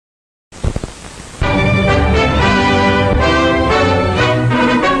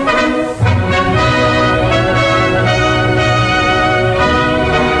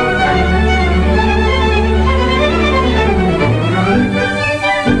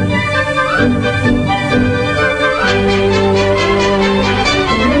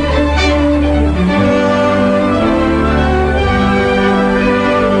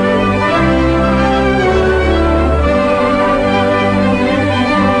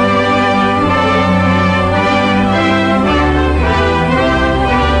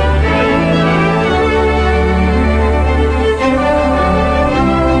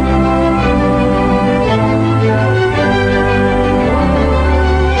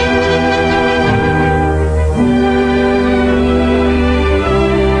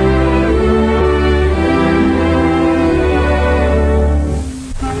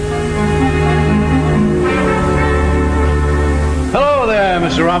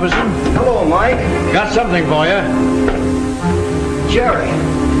Robinson. Hello, Mike. Got something for you. Jerry,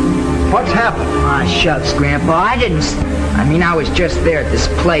 what's happened? Ah, shucks, Grandpa. I was just there at this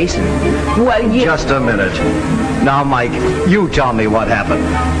place and, well, you... Just a minute. Now, Mike, you tell me what happened.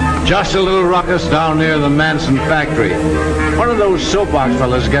 Just a little ruckus down near the Manson factory. One of those soapbox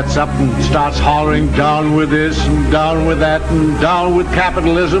fellas gets up and starts hollering, down with this and down with that and down with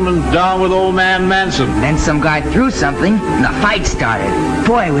capitalism and down with old man Manson. Then some guy threw something and a fight started.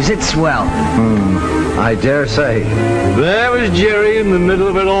 Boy, was it swell. I dare say. There was Jerry in the middle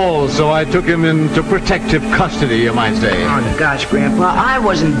of it all, so I took him into protective custody, you might say. Oh, gosh, Grandpa, I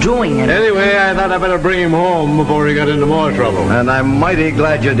wasn't doing it. Anyway, I thought I'd better bring him home before he got into more trouble. And I'm mighty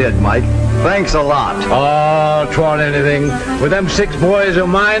glad you did, Mike. Thanks a lot. Oh, 'twasn't anything. With them 6 boys of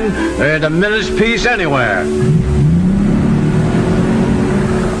mine, there ain't a minute's peace anywhere.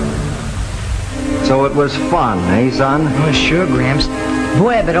 So it was fun, eh, son? Oh, sure, Gramps.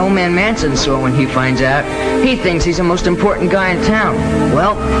 Boy, I bet old man Manson's sore when he finds out. He thinks he's the most important guy in town.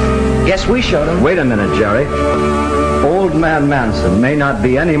 Well, guess we showed him. Wait a minute, Jerry. Old man Manson may not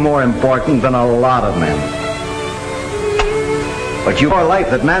be any more important than a lot of men. But your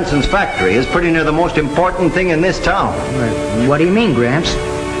life at Manson's factory is pretty near the most important thing in this town. What do you mean, Gramps?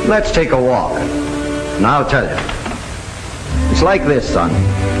 Let's take a walk. And I'll tell you. It's like this, son.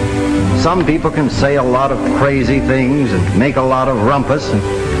 Some people can say a lot of crazy things and make a lot of rumpus, and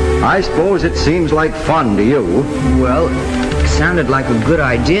I suppose it seems like fun to you. Well, it sounded like a good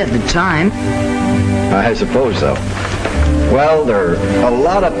idea at the time. I suppose so. Well, there are a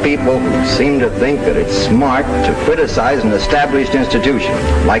lot of people who seem to think that it's smart to criticize an established institution,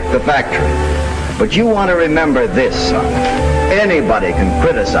 like the factory. But you want to remember this, son. Anybody can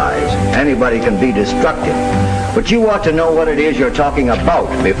criticize. Anybody can be destructive. But you ought to know what it is you're talking about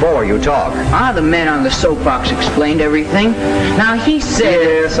before you talk. Ah, the man on the soapbox explained everything. Now, he said...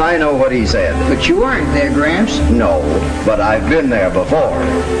 Yes, I know what he said. But you weren't there, Gramps. No, but I've been there before.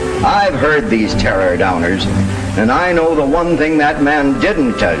 I've heard these terror downers, and I know the one thing that man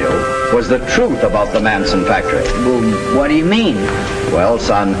didn't tell you was the truth about the Manson factory. Well, what do you mean? Well,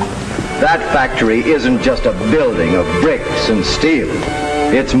 son, that factory isn't just a building of bricks and steel.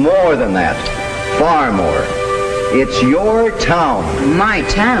 It's more than that. Far more. It's your town. My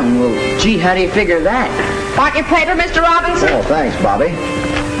town? Well, gee, how do you figure that? Want your paper, Mr. Robinson? Oh, thanks, Bobby.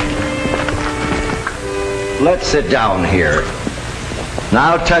 Let's sit down here.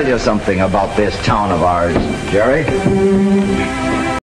 Now I'll tell you something about this town of ours, Jerry.